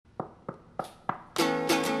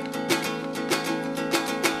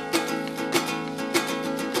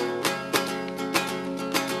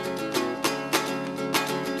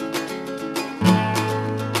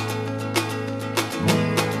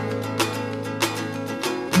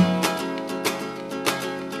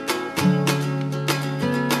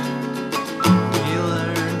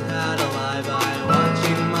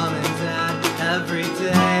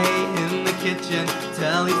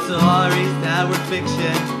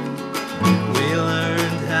fiction. We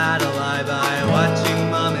learned how to lie by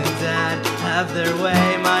watching Mom and Dad have their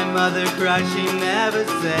way. My mother cried, she never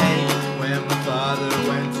say where my father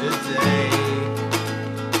went today.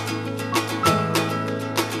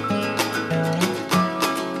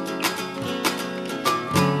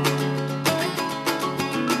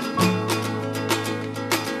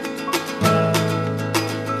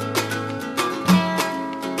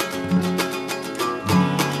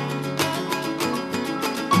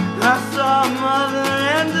 I saw a mother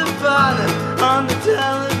and a father on the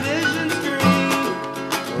television screen.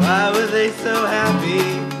 Why were they so happy?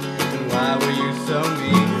 And why were you so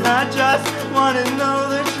mean? I just wanna know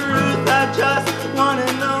the truth. I just wanna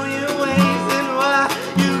know your ways, and why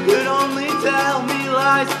you could only tell me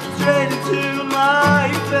lies straight into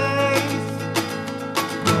my face.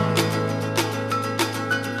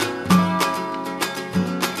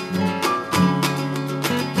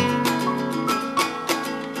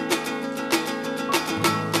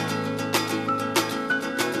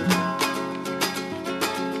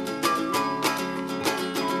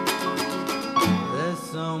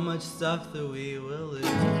 So much stuff that we will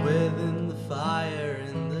live with in the fire,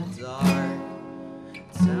 in the dark.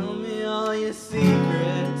 Tell me all your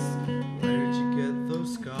secrets. Where'd you get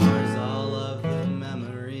those scars? All of the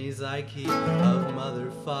memories I keep of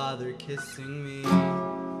mother, father kissing me.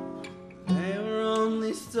 They were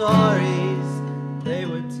only stories they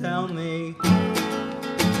would tell me.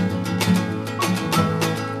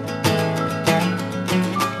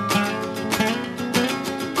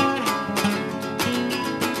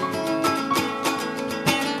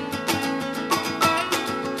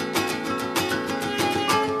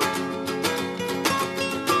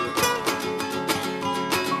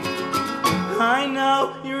 I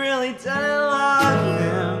know you really didn't love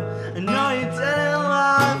him. I know you didn't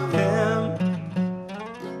love him.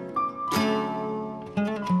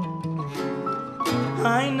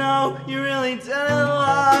 I know you really didn't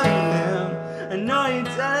love him. I know you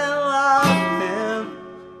didn't love him.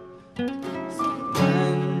 So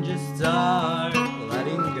when you start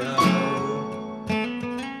letting go,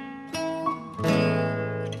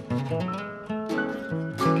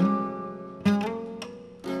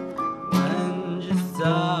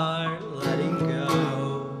 start letting go.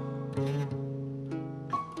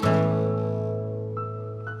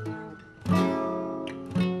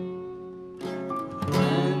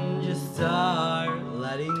 When you start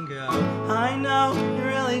letting go, I know you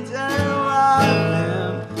really didn't love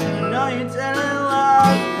him. I know you didn't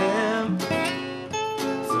love him.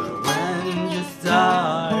 So when you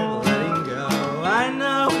start letting go, I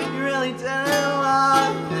know you really didn't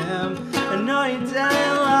love him. I know you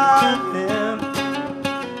didn't love him.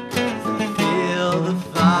 The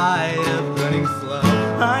fire burning slow.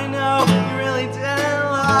 I know you really didn't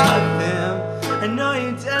love him. I know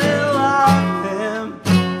you didn't love him.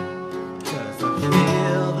 'Cause I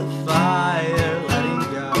feel the fire letting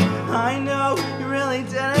go. I know you really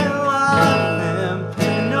didn't love him. I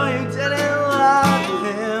know you didn't love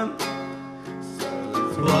him. So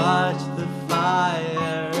let's watch the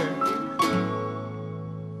fire.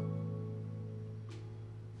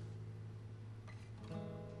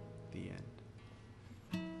 The end.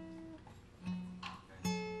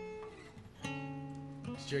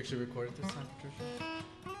 Did you actually record it this time, Patricia?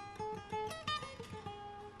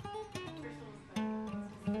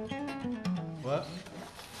 What?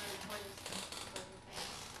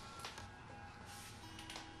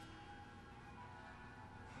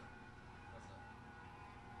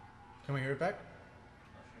 Can we hear it back?